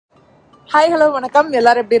Hi hello வணக்கம்.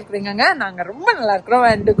 எல்லாரும் எப்படி இருக்கிறீங்க? நாங்க ரொம்ப நல்லா இருக்கிறோம்.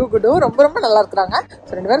 அண்ட் குடு ரொம்ப நல்லா இருக்கிறாங்க.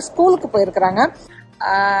 ரெண்டு பேரும் ஸ்கூலுக்கு போயிருக்கிறாங்க.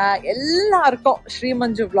 எல்லாருக்கும்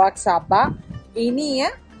ஸ்ரீமஞ்சு vlogs சார்பா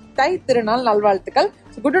இனிய தை திருநாள் நல்வாழ்த்துக்கள்.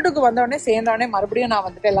 குட்டுக்கு வந்தோடனே சேர்ந்தோடனே மறுபடியும் நான்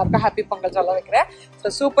வந்துட்டு எல்லாருக்கும் ஹாப்பி பொங்கல் சொல்ல வைக்கிறேன். ஸோ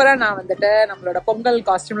சூப்பரா நான் வந்துட்டு நம்மளோட பொங்கல்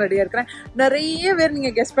காஸ்டியூம் ரெடியா இருக்கிறேன். நிறைய பேர் நீங்க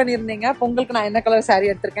கெஸ் பண்ணியிருந்தீங்க பொங்கலுக்கு நான் என்ன கலர் சாரீ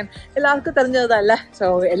எடுத்திருக்கேன். எல்லாருக்கும் தெரிஞ்சதுதான் இல்ல. ஸோ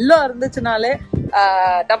எல்லோ இருந்துச்சுனாலே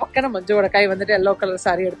டபக்கான மஞ்சுவோட கை வந்துட்டு எல்லோ கலர்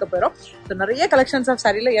சாரீ எடுக்க போயிடும். ஸோ நிறைய கலெக்ஷன்ஸ் ஆஃப்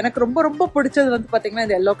சாரீல எனக்கு ரொம்ப பிடிச்சது வந்து பாத்தீங்கன்னா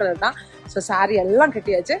இந்த எல்லோ கலர் தான். ஸோ சாரீ எல்லாம்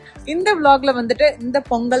கட்டியாச்சு. இந்த விளாக்ல வந்துட்டு இந்த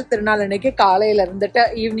பொங்கல் திருநாள் அன்னைக்கு காலையில இருந்துட்டு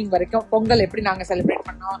ஈவினிங் வரைக்கும் பொங்கல் எப்படி நாங்க செலிப்ரேட்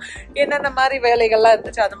பண்ணோம், என்னென்ன மாதிரி வேலைகள்லாம்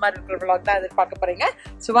இருந்துச்சு, அது மாதிரி இருக்கிற விளாக் தான் எதிர்பார்க்க போறீங்க.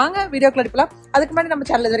 ஸோ வாங்க வீடியோக்குள்ள அடிப்பலாம். அதுக்கு முன்னாடி நம்ம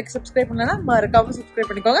சேனல் வரைக்கும் சப்ஸ்கிரைப் பண்ணலன்னா மறக்காம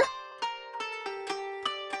சப்ஸ்கிரைப் பண்ணிக்கோங்க.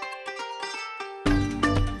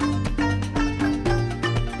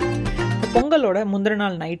 பொங்கலோட முந்தின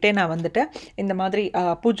நாள் நைட்டே நான் வந்துட்டு இந்த மாதிரி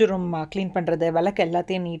பூஜை ரூம் க்ளீன் பண்ணுறது, விளக்கு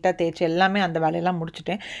எல்லாத்தையும் நீட்டாக தேய்ச்சி எல்லாமே அந்த வேலையெல்லாம்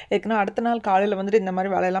முடிச்சுட்டேன். இதுக்குன்னா அடுத்த நாள் காலையில் வந்துட்டு இந்த மாதிரி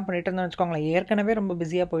வேலையெல்லாம் பண்ணிட்டு இருந்தோம்னு வச்சுக்கோங்களேன், ஏற்கனவே ரொம்ப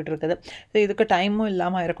பிஸியாக போயிட்டு இருக்குது. ஸோ இதுக்கு டைமும்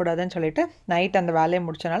இல்லாமல் இருக்கக்கூடாதுன்னு சொல்லிட்டு நைட் அந்த வேலையை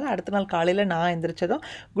முடிச்சனால அடுத்த நாள் காலையில் நான் எந்திரிச்சதும்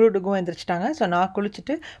குடுக்கும் எந்திரிச்சிட்டாங்க. ஸோ நான்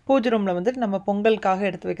குளிச்சுட்டு பூஜை ரூமில் வந்துட்டு நம்ம பொங்கலுக்காக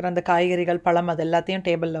எடுத்து வைக்கிற அந்த காய்கறிகள், பழம் அது எல்லாத்தையும்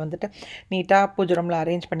டேபிளில் வந்துட்டு நீட்டாக பூஜை ரூமில்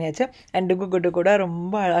அரேஞ்ச் பண்ணியாச்சு. அண்ட் குடு கூட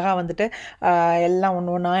ரொம்ப அழகாக வந்துட்டு எல்லாம்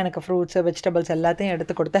ஒன்று ஒன்றா எனக்கு ஃப்ரூட்ஸு வெஜிடபிள்ஸ் எல்லாத்தையும்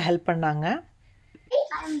எடுத்து கொடுத்து ஹெல்ப் பண்ணாங்க.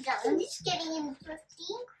 I'm done. Just getting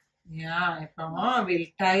interesting. Yeah, we'll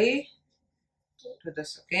tie to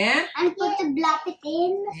this, okay? And put the blanket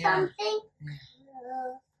in something.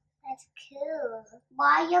 That's cool.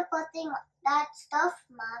 Why you're putting that stuff,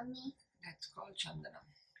 mommy? That's called chandanam.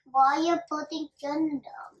 Why you're putting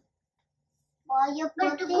chandanam? Why you're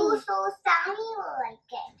putting? But so Sammy will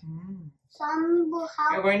like it. Some will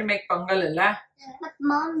have. You're going to make pongal, illa? But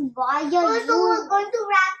mom, why you're so we're going to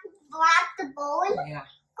wrap the bowl? Yeah.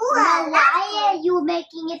 Why are you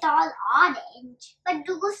making it all orange? But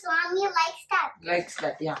Dugu Swami likes that. Likes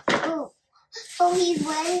that, yeah. Oh. So he's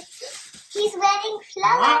wearing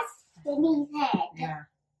flowers in his head. Yeah.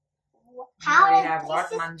 How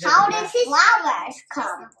does his flowers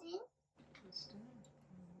come?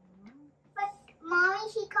 But mommy,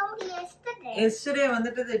 she came yesterday. Yesterday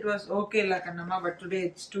it was okay like Annama, but today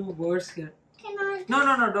it's too worse here. Can I? No,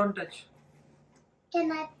 don't touch. Can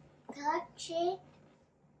I touch it?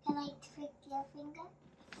 Can I prick your finger?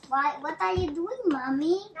 Why? What are you doing,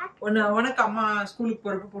 mommy? உனக்கு அம்மா ஸ்கூலுக்கு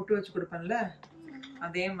போறப்ப பொட்டு வச்சு கொடுப்பேன்ல,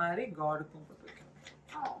 அதே மாதிரி காடுக்கும் பொட்டு வைக்கணும்.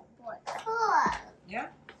 Oh boy, cool. Yeah.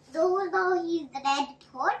 Those are his red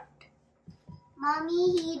pot. Mommy,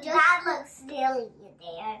 he just that looks silly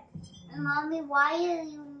there. Mommy, why do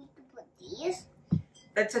you need to put these?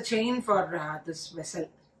 That's a chain for this vessel.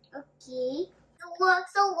 Okay.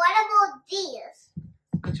 So what about these?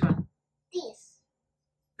 Which one? These.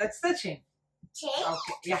 That's the chain. Chain?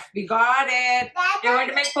 Okay. Yeah, we got it. You're going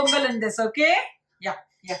to make pongal in this, okay? Yeah.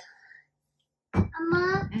 Amma,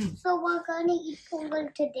 so we're going to eat pongal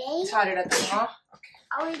today? Sorry, Ratna.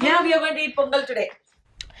 Okay. Yeah, we are going to eat pongal today.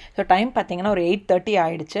 So time பார்த்திங்கன்னா ஒரு 8:30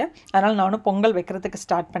 ஆகிடுச்சு. அதனால் நானும் பொங்கல் வைக்கிறதுக்கு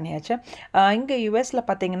start பண்ணியாச்சு. இங்கே யூஎஸில்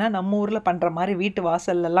பார்த்திங்கன்னா நம்ம ஊரில் பண்ணுற மாதிரி வீட்டு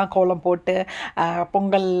வாசல்லலாம் கோலம் போட்டு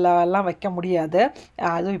பொங்கல்லாம் வைக்க முடியாது.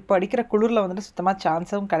 அதுவும் இப்போ அடிக்கிற குளிரில் வந்துட்டு சுத்தமாக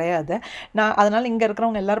சான்ஸும் கிடையாது. அதனால் இங்கே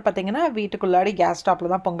இருக்கிறவங்க எல்லோரும் பார்த்திங்கன்னா வீட்டுக்குள்ளாடி கேஸ்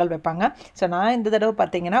ஸ்டாப்பில் தான் பொங்கல் வைப்பாங்க. ஸோ நான் இந்த தடவை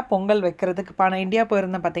பார்த்திங்கன்னா பொங்கல் வைக்கிறதுக்கு பானை இந்தியா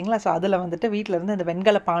போயிருந்தேன் பார்த்திங்களா. ஸோ அதில் வந்துட்டு வீட்டில் இருந்து இந்த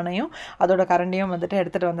வெண்கல பானையும் அதோட கரண்டியும் வந்துட்டு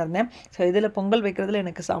எடுத்துகிட்டு வந்திருந்தேன். ஸோ இதில் பொங்கல் வைக்கிறதுல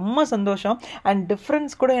எனக்கு செம்ம சந்தோஷம். அண்ட்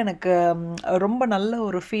டிஃப்ரென்ஸ் கூட எனக்கு ரொம்ப நல்ல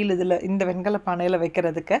ஒரு ஃபீல் இதில் இந்த வெண்கல பானையில்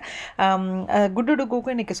வைக்கிறதுக்கு.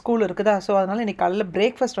 குட்டுக்கும் இன்றைக்கி ஸ்கூல் இருக்குதா. ஸோ அதனால் இன்றைக்கி காலையில்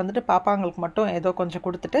பிரேக்ஃபாஸ்ட் வந்துட்டு பாப்பாங்களுக்கு மட்டும் ஏதோ கொஞ்சம்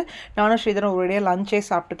கொடுத்துட்டு நானும் ஸ்ரீதரும் ஒரேடியாக லஞ்சே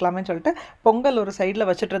சாப்பிட்டுக்கலாமே சொல்லிட்டு பொங்கல் ஒரு சைடில்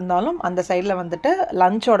வச்சுட்டு இருந்தாலும் அந்த சைடில் வந்துட்டு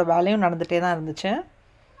லஞ்சோட வேலையும் நடந்துகிட்டே தான் இருந்துச்சு.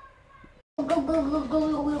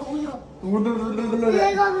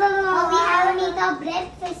 We haven't eaten our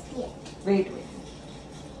breakfast yet. Wait.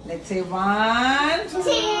 Let's say 1,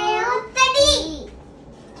 2, 3.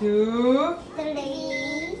 2, 3.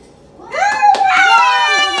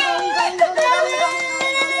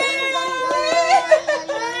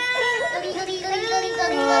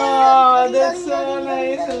 Oh, that's so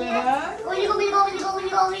nice, Elena.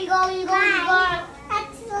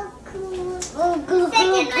 That's so cool.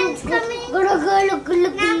 Second one's coming. Now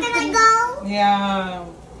can I go? Yeah.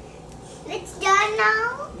 It's done now?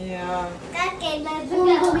 Yeah. Okay, let's go.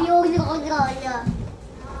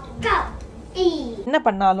 Go. என்ன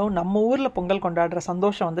பண்ணாலும் நம்ம ஊரில் பொங்கல் கொண்டாடுற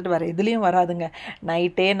சந்தோஷம் வந்துட்டு வேறு எதுலேயும் வராதுங்க.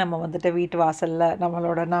 நைட்டே நம்ம வந்துட்டு வீட்டு வாசலில்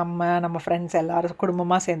நம்ம ஃப்ரெண்ட்ஸ் எல்லோரும்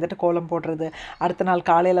குடும்பமாக சேர்ந்துட்டு கோலம் போடுறது, அடுத்த நாள்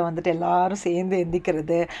காலையில் வந்துட்டு எல்லோரும் சேர்ந்து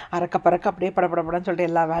எந்திக்கிறது, அறக்க பறக்க அப்படியே படப்படப்படன்னு சொல்லிட்டு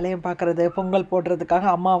எல்லா வேலையும் பார்க்குறது, பொங்கல் போடுறதுக்காக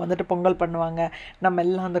அம்மா வந்துட்டு பொங்கல் பண்ணுவாங்க. நம்ம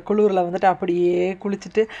எல்லாம் அந்த குளிரில் வந்துட்டு அப்படியே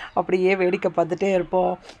குளிச்சுட்டு அப்படியே வேடிக்கை பார்த்துட்டே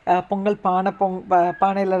இருப்போம். பொங்கல்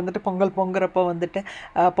பானையில் இருந்துட்டு பொங்கல் பொங்குறப்போ வந்துட்டு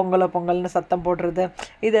பொங்கல்னு சத்தம் போடுறது,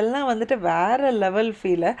 இதெல்லாம் வந்துட்டு வேறு லெவல்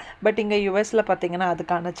ஃபீலு. பட் இங்கே யூஎஸில் பார்த்திங்கன்னா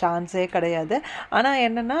அதுக்கான சான்ஸே கிடையாது. ஆனால்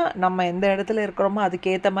என்னென்னா நம்ம எந்த இடத்துல இருக்கிறோமோ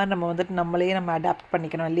அதுக்கேற்ற மாதிரி நம்ம வந்துட்டு நம்மளையே நம்ம அடாப்ட்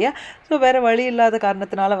பண்ணிக்கணும் இல்லையா? ஸோ வேறு வழி இல்லாத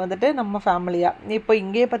காரணத்தினால வந்துட்டு நம்ம ஃபேமிலியாக இப்போ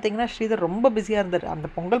இங்கேயே பார்த்திங்கன்னா ஸ்ரீதர் ரொம்ப பிஸியாக இருந்தார். அந்த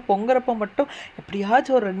பொங்கல் பொங்குறப்போ மட்டும்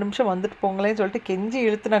எப்படியாச்சும் ஒரு 2 நிமிஷம் வந்துட்டு பொங்கலேன்னு சொல்லிட்டு கெஞ்சி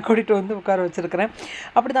இழுத்து நான் கூட்டிகிட்டு வந்து உட்கார வச்சுருக்கிறேன்.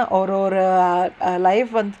 அப்படி தான் ஒரு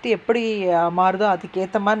லைஃப் வந்துட்டு எப்படி மாறுதோ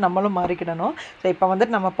அதுக்கேற்ற மாதிரி நம்மளும் மாறிக்கிடணும். ஸோ இப்போ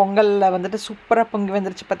வந்துட்டு நம்ம பொங்கலில் வந்துட்டு சூப்பராக பொங்கி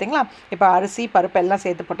வந்துருச்சு பார்த்திங்களா? இப்போ அரிசி பருப்பு எல்லாம்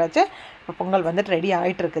சேர்த்து போட்டாச்சு. இப்போ பொங்கல் வந்துட்டு ரெடி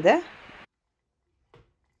ஆகிட்டு இருக்குது.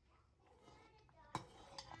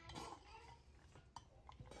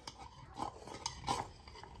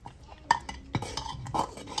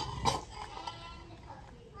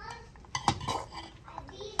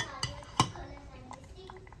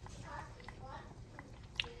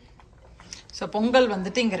 ஸோ பொங்கல்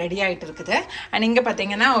வந்துட்டு இங்கே ரெடி ஆகிட்டு இருக்குது. அண்ட் இங்கே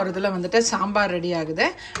பார்த்தீங்கன்னா ஒரு இதில் வந்துட்டு சாம்பார் ரெடி ஆகுது.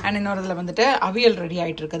 அண்ட் இன்னொரு இதில் வந்துட்டு அவியல் ரெடி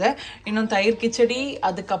ஆகிட்டு இருக்குது. இன்னும் தயிர் கிச்சடி,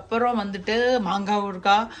 அதுக்கப்புறம் வந்துட்டு மாங்காய்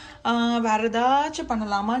ஊறுகாய், வேறு ஏதாச்சும்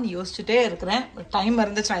பண்ணலாமான்னு யோசிச்சுட்டே இருக்கிறேன். டைம்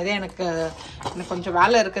இருந்துச்சுன்னா இதே எனக்கு கொஞ்சம்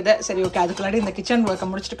வேலை இருக்குது. சரி ஓகே, அதுக்குள்ளாடி இந்த கிச்சன் ஒர்க்கை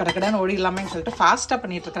முடிச்சுட்டு கிடக்கடான்னு ஓடிடலாமேன்னு சொல்லிட்டு ஃபாஸ்ட்டாக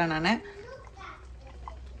பண்ணிகிட்ருக்கிறேன் நான்.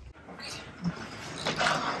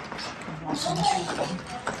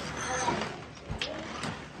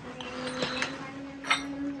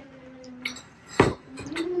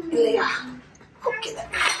 இல்லையா? ஓகே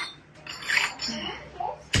தான்.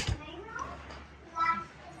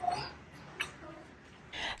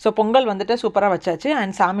 ஸோ பொங்கல் வந்துட்டு சூப்பராக வச்சாச்சு.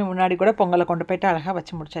 அண்ட் சாமி முன்னாடி கூட பொங்கலை கொண்டு போய்ட்டு அழகாக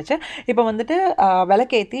வச்சு முடிச்சாச்சு. இப்போ வந்துட்டு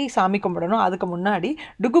விளக்கேற்றி சாமி கும்பிடணும். அதுக்கு முன்னாடி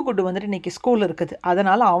குட்டு வந்துட்டு இன்றைக்கி ஸ்கூல் இருக்குது,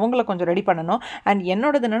 அதனால் அவங்கள கொஞ்சம் ரெடி பண்ணணும். அண்ட்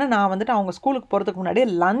என்னோடது என்னென்னா, நான் வந்துட்டு அவங்க ஸ்கூலுக்கு போகிறதுக்கு முன்னாடி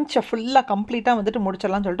லஞ்சை ஃபுல்லாக கம்ப்ளீட்டாக வந்துட்டு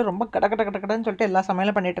முடிச்சிடலாம்னு சொல்லிட்டு ரொம்ப கடன்னு சொல்லிட்டு எல்லா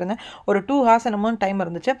சமையலும் பண்ணிகிட்டு இருந்தேன். ஒரு 2 hours என்னமோ டைம்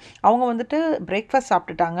இருந்துச்சு. அவங்க வந்துட்டு பிரேக்ஃபாஸ்ட்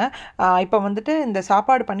சாப்பிட்டுட்டாங்க. இப்போ வந்துட்டு இந்த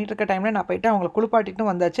சாப்பாடு பண்ணிகிட்டு இருக்க டைமில் நான் போயிட்டு அவங்களை குளிப்பாட்டிட்டு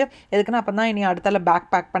வந்தாச்சு. எதுக்குன்னா அப்போ தான் இனி அடுத்தால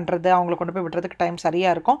பேக் பண்ணுறது, அவங்கள கொண்டு போய் விடுறதுக்கு டைம்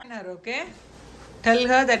சரியாக இருக்கும். Okay, tell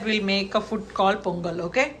her that we'll make a food called Pongal.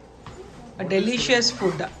 Okay, a delicious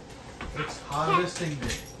food. It's harvesting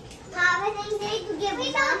day. Harvesting day to give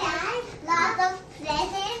lots of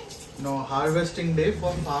presents. No, harvesting day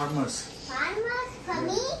for farmers. Farmers for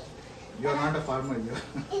me? You're not a farmer, you.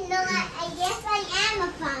 No, I guess I am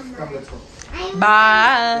a farmer. Come, let's go.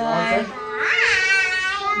 Bye. Bye.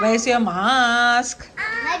 Where's your mask?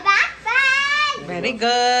 My backpack. Very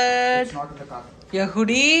good. It's not in the car. Your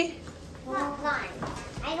hoodie? Oh, gone.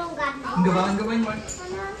 I don't got my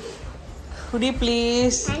Hoodie,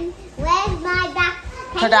 please. And where's my back?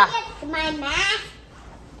 Can Tada. you get my mask?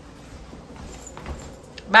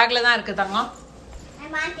 பேக்ல தான் இருக்கு தங்கம். I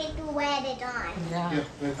wanted to wear it on. Yeah,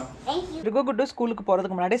 welcome. Thank you. Good ஸ்கூலுக்கு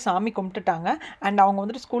போகிறதுக்கு முன்னாடி சாமி கும்பிட்டுட்டாங்க. And அவங்க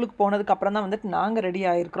வந்துட்டு ஸ்கூலுக்கு போனதுக்கு அப்புறம் தான் வந்துட்டு நாங்கள் ரெடி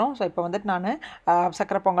ஆகிருக்கிறோம். ஸோ இப்போ வந்துட்டு நான்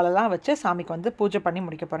சக்கரை பொங்கலெல்லாம் வச்சு சாமிக்கு வந்து பூஜை பண்ணி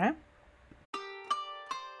முடிக்க போகிறேன்.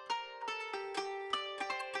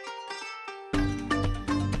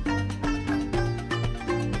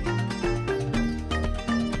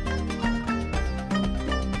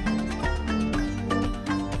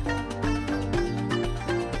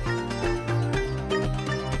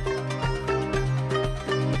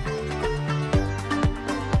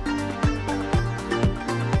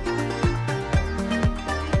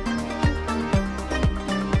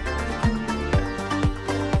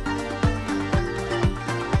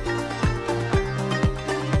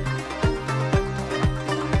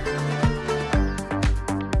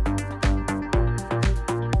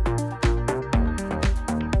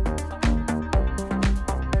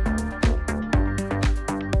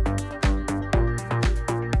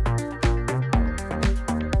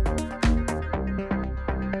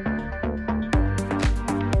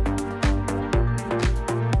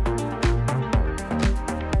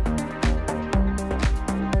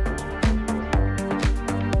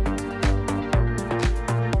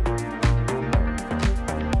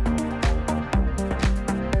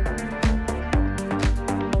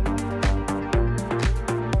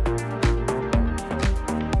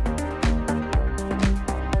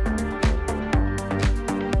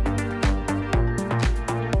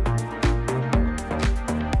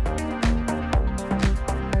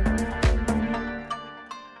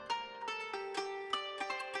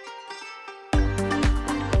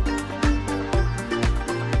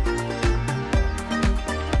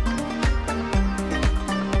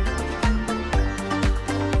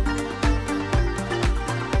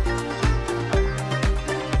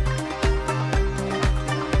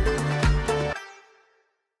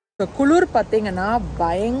 குளிர் பார்த்தீங்கன்னா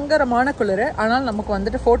பயங்கரமான குளிர். ஆனால் நமக்கு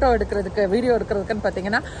வந்துட்டு ஃபோட்டோ எடுக்கிறதுக்கு வீடியோ எடுக்கிறதுக்குன்னு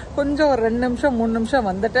பார்த்தீங்கன்னா கொஞ்சம் ஒரு 2 நிமிஷம் 3 நிமிஷம்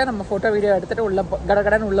வந்துட்டு நம்ம ஃபோட்டோ வீடியோ எடுத்துகிட்டு உள்ள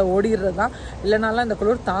கடகடன்னு உள்ளே ஓடிடுறது தான். இல்லைனாலும் இந்த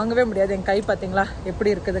குளிர் தாங்கவே முடியாது. என் கை பார்த்தீங்களா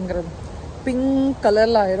எப்படி இருக்குதுங்கிறது, பிங்க்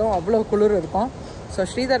கலரில் ஆயிரும், அவ்வளோ குளிர் இருக்கும். ஸோ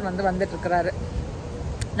ஸ்ரீதர் வந்துட்டு இருக்கிறாரு.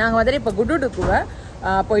 நாங்கள் வந்துட்டு இப்போ குடுடுக்குவை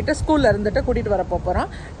போயிட்டு ஸ்கூலில் இருந்துட்டு கூட்டிகிட்டு வர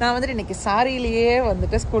போகிறோம். நான் வந்துட்டு இன்றைக்கி சாரியிலேயே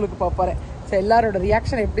வந்துட்டு ஸ்கூலுக்கு போகிறேன். ஸோ எல்லாரோட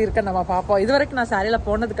ரியாக்ஷன் எப்படி இருக்குன்னு நம்ம பார்ப்போம். இது வரைக்கும் நான் சாரியில்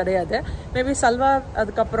போனது கிடையாது. மேபி சல்வார்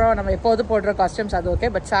அதுக்கப்புறம் நம்ம எப்போது போடுற காஸ்டியூம்ஸ் அது ஓகே.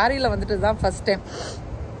 பட் சாரியில் வந்துட்டு தான் ஃபஸ்ட் டைம்.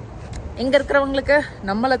 இங்கே இருக்கிறவங்களுக்கு,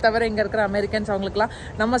 நம்மளை தவிர இங்கே இருக்கிற அமெரிக்கன்ஸ் அவங்களுக்குலாம்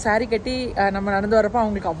நம்ம சாரீ கட்டி நம்ம நடந்து வரப்போ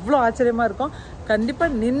அவங்களுக்கு அவ்வளோ ஆச்சரியமாக இருக்கும்.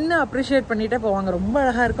 கண்டிப்பாக நின்று அப்ரிஷியேட் பண்ணிகிட்டே போவாங்க. ரொம்ப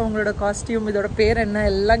அழகாக இருக்கும் உங்களோட காஸ்டியூம், இதோட பேர் என்ன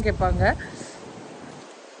எல்லாம் கேட்பாங்க.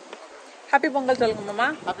 ஹாப்பி பொங்கல் சொல்லுங்க மாமா.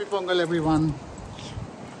 Happy Pongal everyone.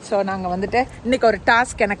 ஸோ நாங்கள் வந்துட்டு இன்றைக்கி ஒரு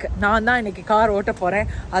டாஸ்க், எனக்கு நான் தான் இன்றைக்கி கார் ஓட்ட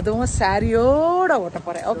போகிறேன், அதுவும் சாரியோட ஓட்ட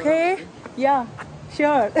போகிறேன். Okay, yeah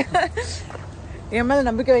sure. என் மேலே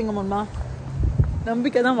நம்பிக்கை வைங்க மாமா.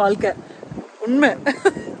 நம்பிக்கை தான் வாழ்க்கை, உண்மை.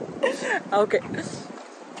 Okay.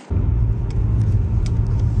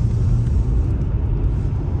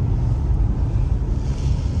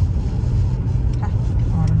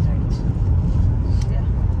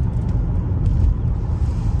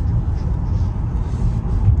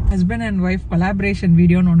 Husband and wife collaboration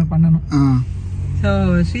வீடியோன்னு ஒன்று பண்ணணும். ஸோ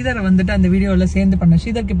ஸ்ரீதரை வந்துட்டு அந்த வீடியோவில் சேர்ந்து பண்ண.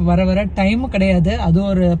 ஸ்ரீதருக்கு இப்போ வர டைமும் கிடையாது, அதுவும்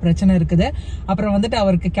ஒரு பிரச்சனை இருக்குது. அப்புறம் வந்துட்டு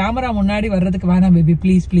அவருக்கு கேமரா முன்னாடி வர்றதுக்கு வேணாம் பேபி,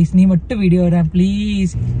 ப்ளீஸ் ப்ளீஸ் நீ மட்டும் வீடியோ எடு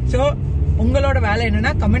ப்ளீஸ். ஸோ உங்களோட வேலை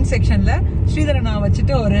என்னன்னா கமெண்ட் செக்ஷன்ல ஸ்ரீதரை நான்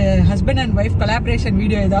வச்சுட்டு ஒரு husband and wife collaboration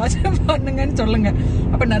video ஏதாச்சும் பண்ணுங்கன்னு சொல்லுங்க.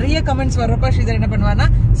 அப்ப நிறைய கமெண்ட்ஸ் வர்றப்ப ஸ்ரீதர் என்ன பண்ணுவான்னா,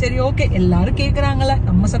 சரி ஓகே எல்லாரும் கேட்குறாங்களே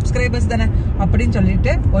நம்ம சப்ஸ்கிரைபர்ஸ் தானே அப்படின்னு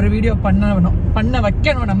சொல்லிட்டு ஒரு வீடியோ பண்ண வைக்கணும்.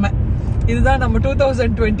 நம்ம இதுதான் நம்ம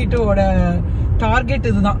 2022ஓட டார்கெட்.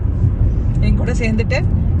 இதுதான் என் கூட சேர்ந்துட்டு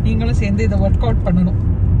நீங்களும் சேர்ந்து இதை ஒர்க் அவுட் பண்ணணும்.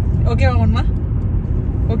 ஓகேவா ஒன்மா?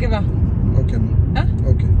 ஓகேவா?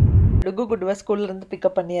 ஓகே. டுகு குடுவை ஸ்கூல்லேருந்து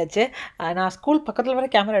பிக்கப் பண்ணியாச்சு. நான் ஸ்கூல் பக்கத்தில் வர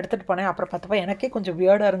கேமரா எடுத்துகிட்டு போனேன். அப்புறம் பார்த்தப்ப எனக்கே கொஞ்சம்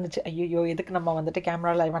வியர்டாக இருந்துச்சு. ஐயோ எதுக்கு நம்ம வந்துட்டு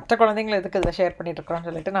கேமராவில் மற்ற குழந்தைங்களை எதுக்கு இதில் ஷேர் பண்ணிட்டு இருக்கிறோன்னு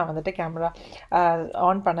சொல்லிட்டு நான் வந்துட்டு கேமரா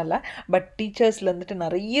ஆன் பண்ணலை. பட் டீச்சர்ஸில் வந்துட்டு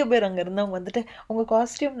நிறைய பேர் அங்கே இருந்தவங்க வந்துட்டு உங்கள்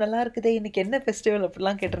காஸ்டியூம் நல்லா இருக்குதே, இன்றைக்கி என்ன ஃபெஸ்டிவல்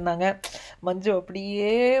அப்படிலாம் கேட்டிருந்தாங்க. மஞ்சு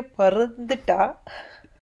அப்படியே பறந்துட்டா.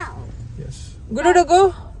 Good to go.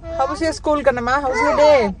 How was your school, Kanama? How was your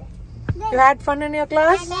day? You had fun in your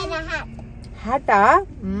class? I made a hat. Hat?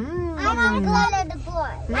 I want to go to the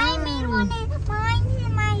board. I made one. Mine's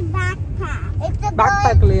in my backpack. It's a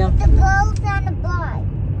Backpack, girl. Leah. It's a girls and a boy.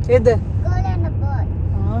 Edu. Girl and a boy.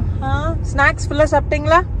 Snacks full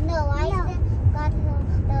சாப்பிட்டீங்களா? No, I still got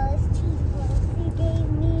those cheeseballs you gave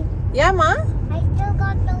me. Yeah, ma. I still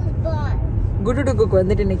got those balls. குடுடுக்கு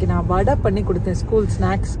வந்துட்டு இன்னைக்கு நான் வடை பண்ணி கொடுத்தேன் school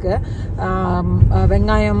ஸ்நாக்ஸ்க்கு.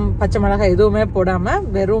 வெங்காயம் பச்சை மிளகாய் எதுவுமே போடாம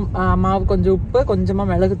வெறும் மாவு, கொஞ்சம் உப்பு, கொஞ்சமா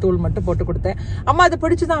மிளகு தூள் மட்டும் போட்டு கொடுத்தேன். அம்மா அது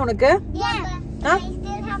பிடிச்சுதான் உனக்கு?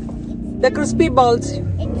 The crispy balls.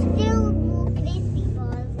 It's still more crispy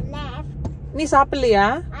balls left. நீ சாப்பிடலையா?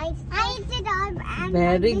 I did all.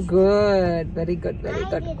 Very good, very good, very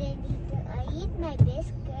good. I didn't eat. I eat my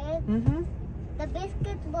biscuit. The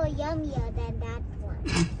biscuits were yummier than that one.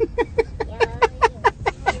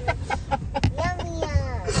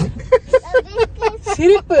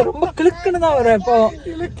 சிரிப்பு ரொம்ப கிளுக்குன்னு தான் வரும். இப்போ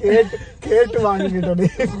கேட்டு வாங்கிட்டோம்.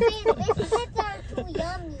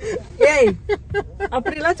 ஏய்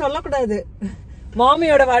அப்படிலாம் சொல்லக்கூடாது.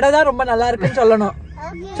 மாமியோட வடை தான் ரொம்ப நல்லா இருக்குன்னு சொல்லணும்.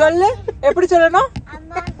 சொல்லு, எப்படி சொல்லணும்?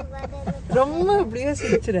 ரொம்ப அப்படியே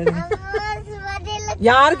சிரிச்சிடாது.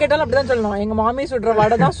 யாரு கேட்டாலும் அப்படிதான் சொல்லணும். எங்க மாமி சுடுற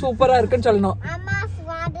வடை தான் சூப்பரா இருக்குன்னு சொல்லணும்.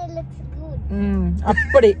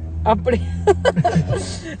 அப்படி அப்படி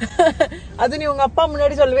அது நீ உங்க அப்பா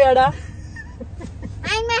முன்னாடி சொல்லுவியாடா?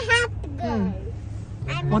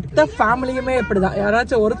 மொத்த ஃபேமிலியுமே இப்படிதான்.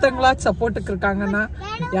 யாராச்சும் ஒருத்தங்களாச்சும் சப்போர்ட்டுக்கு இருக்காங்கன்னா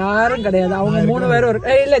யாரும் கிடையாது. அவங்க 3 பேரும்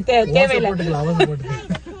இல்ல தேவையில்லை.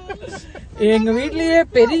 எங்க வீட்லயே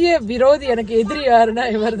பெரிய விரோதி, எனக்கு எதிரி யாருன்னா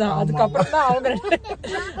இவர் தான். அதுக்கப்புறம் தான்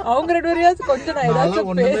அவங்க 2 பேரையாச்சும் கொஞ்சம் நான்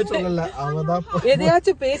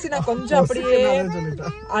எதையாச்சும் பேசி நான் கொஞ்சம் அப்படியே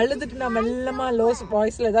அழுதுட்டு நான் மெல்லமா லோஸ்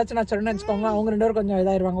வாய்ஸ்ல ஏதாச்சும் நான் சொன்னேன்னு வச்சுக்கோங்க, அவங்க 2 பேரும் கொஞ்சம்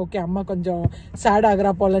இதாயிருவாங்க. ஓகே அம்மா கொஞ்சம் சேட்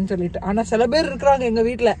ஆகுறா போலன்னு சொல்லிட்டு. ஆனா சில பேர் இருக்கிறாங்க எங்க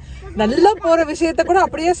வீட்டுல, நல்லா போற விஷயத்த கூட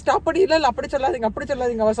அப்படியே ஸ்டாப் பண்ணி இல்ல அப்படி சொல்லாதீங்க அப்படி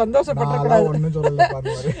சொல்லாதீங்க, அவ சந்தோஷப்படக்கூடாது.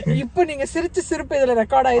 இப்ப நீங்க சிரிச்சு சிரிப்பு இதுல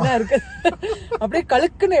ரெக்கார்ட் ஆகிதான் இருக்கு. அப்படியே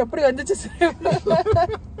கழுக்குன்னு எப்படி வந்துச்சு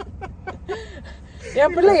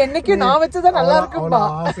என் பிள்ளை. என்னைக்கும் நான் வச்சதான் நல்லா இருக்கும்பா.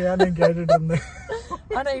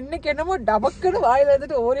 ஆனா இன்னைக்கு என்னமோ டபக்குன்னு வாயில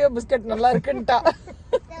இருந்துட்டு ஓரியோ பிஸ்கட் நல்லா இருக்குன்ட்டா.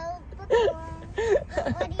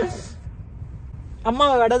 அம்மா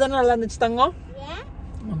வடை தானே நல்லா இருந்துச்சு தங்கம்.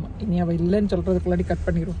 ஆமா, இனி அவ இல்லைன்னு சொல்றதுக்குள்ளாடி கட்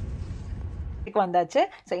பண்ணிடுவோம். வீட்டுக்கு வந்தாச்சு.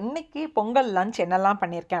 ஸோ இன்றைக்கி பொங்கல் லஞ்ச் என்னெல்லாம்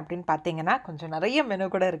பண்ணியிருக்கேன் அப்படின்னு பார்த்தீங்கன்னா கொஞ்சம் நிறைய மெனு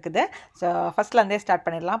கூட இருக்குது. ஸோ ஃபஸ்ட்லேருந்தே ஸ்டார்ட்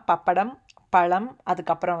பண்ணிடலாம். பப்படம், பழம்,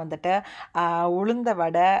 அதுக்கப்புறம் வந்துட்டு உளுந்த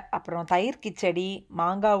வடை, அப்புறம் தயிர் கிச்சடி,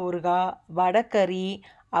 மாங்காய் ஊறுகாய், வடைக்கறி,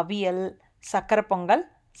 அவியல், சக்கரை பொங்கல்,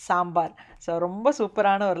 சாம்பார். ஸோ ரொம்ப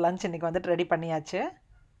சூப்பரான ஒரு லஞ்ச் இன்றைக்கி வந்துட்டு ரெடி பண்ணியாச்சு.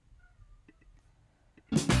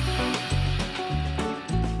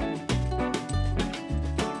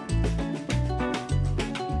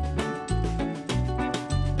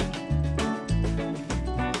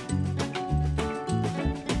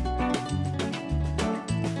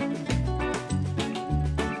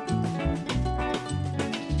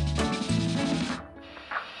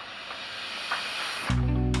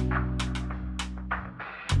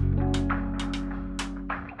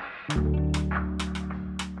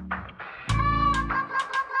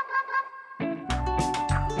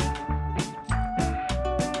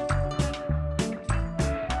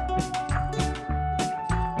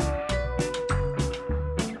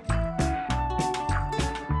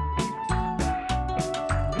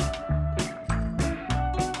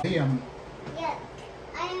 Yummy. Yeah,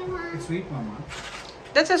 I want. It's sweet, Mama.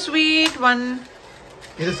 That's a sweet one.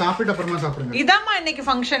 இது சாப்பிட்டு அப்புறமா சாப்பிடுங்க. இதாம்மா இன்னைக்கு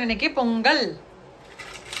ஃபங்க்ஷன், இன்னைக்கு பொங்கல்.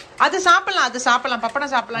 அது சாப்பிடலாம்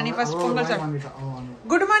பப்படம் சாப்பிடலாம். நீ ஃபர்ஸ்ட் பொங்கல் சாப்பிடு.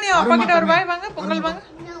 Good morning. அப்பா கிட்ட ஒரு வாய் வாங்க, பொங்கல் வாங்க.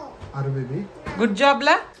 ஆரு பேபி. குட்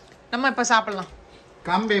ஜாப்ல. நம்ம இப்ப சாப்பிடலாம்.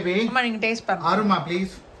 Come baby. அம்மா நீங்க டேஸ்ட் பாருங்க. ஆருமா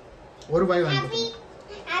ப்ளீஸ். ஒரு வாய் வாங்க.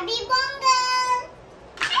 Happy Pongal.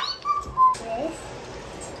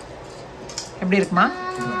 எப்படி இருக்குமா?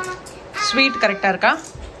 ஸ்வீட் கரெக்டா இருக்கா?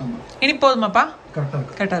 ஆமா. இனி போதுமாப்பா?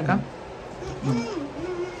 கரெக்டா இருக்கா?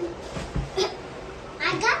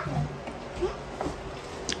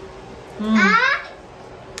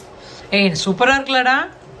 ஏய் சூப்பரா இருக்குலடா.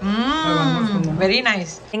 Very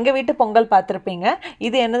nice. எங்கள் வீட்டு பொங்கல் பார்த்துருப்பீங்க.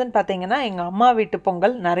 இது என்னதுன்னு பார்த்தீங்கன்னா எங்கள் அம்மா வீட்டு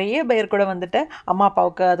பொங்கல். நிறைய பேர் கூட வந்துட்டு அம்மா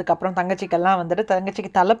அப்பாவுக்கு, அதுக்கப்புறம் தங்கச்சிக்கெல்லாம் வந்துட்டு,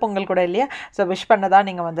 தங்கச்சிக்கு தலை பொங்கல் கூட இல்லையா, ஸோ விஷ் பண்ணதா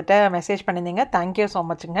நீங்கள் வந்துட்டு மெசேஜ் பண்ணியிருந்தீங்க. Thank you so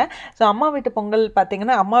மச்சுங்க. ஸோ அம்மா வீட்டு பொங்கல்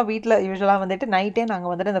பார்த்தீங்கன்னா அம்மா வீட்டில் யூஸ்வலாக வந்துட்டு நைட்டே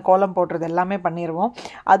நாங்கள் வந்துட்டு இந்த கோலம் போடுறது எல்லாமே பண்ணிடுவோம்.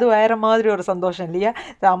 அது வேறு மாதிரி ஒரு சந்தோஷம் இல்லையா.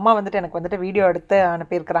 ஸோ அம்மா வந்துட்டு எனக்கு வந்துட்டு வீடியோ எடுத்து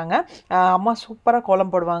அனுப்பியிருக்கிறாங்க. அம்மா சூப்பராக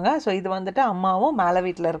கோலம் போடுவாங்க. ஸோ இது வந்துட்டு அம்மாவும் மேலே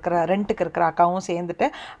வீட்டில் இருக்கிற ரெண்ட்டுக்கு இருக்கிற அக்காவும் சேர்ந்துட்டு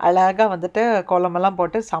அழகாக வந்துட்டு கோலமெல்லாம்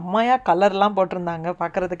போட்டு செம்மையாக கலர்லாம் போட்டிருந்தாங்க.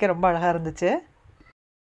 பார்க்குறதுக்கே ரொம்ப அழகாக இருந்துச்சு.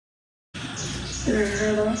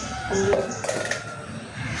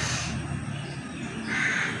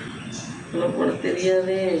 போட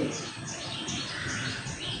தெரியாதே.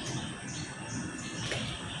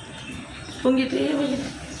 பொங்கிட்டே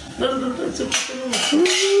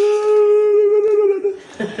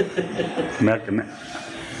மேற்குன்னு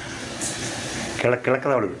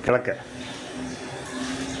கிழக்கதான் அவளுக்கு கிழக்க.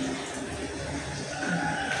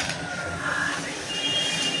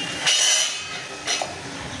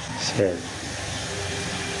 சரி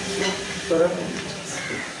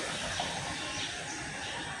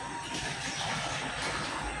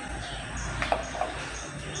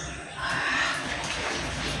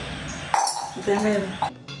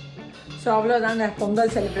ஸோ அவ்வளோதாங்க,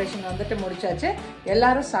 பொங்கல் செலிப்ரேஷன் வந்துட்டு முடிச்சாச்சு.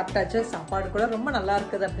 எல்லாரும் சாப்பிட்டாச்சு. சாப்பாடு கூட ரொம்ப நல்லா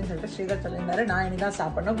இருக்குது அப்படின்னு சொல்லிட்டு ஸ்ரீதர் சொல்லியிருந்தாரு. நான் இனிதான்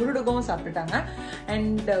சாப்பிடணும். குடுடுகவும் சாப்பிட்டுட்டாங்க.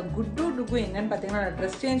 அண்ட் குட்டு எங்கன்னு பார்த்தீங்கன்னா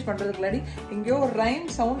ட்ரெஸ் சேஞ்ச் பண்ணுறதுக்குள்ளாடி எங்கேயோ ஒரு ரைம்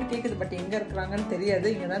சவுண்ட் கேட்குது. பட் எங்கே இருக்கிறாங்கன்னு தெரியாது.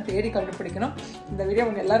 இங்கே தான் தேடி கண்டுபிடிக்கணும். இந்த வீடியோ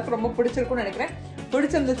உங்கள் எல்லாருக்கும் ரொம்ப பிடிச்சிருக்கும்னு நினைக்கிறேன்.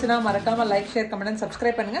 பிடிச்சிருந்துச்சுன்னா மறக்காமல் like, share, comment and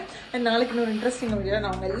subscribe பண்ணுங்கள். அண்ட் நாளைக்கு இன்னொரு இன்ட்ரெஸ்டிங் வீடியோ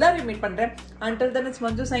நான் உங்கள் எல்லாரையும் மீட் பண்ணுறேன். Until then, it's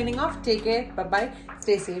Manju signing off. Take care. Bye-bye.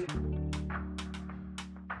 Stay safe.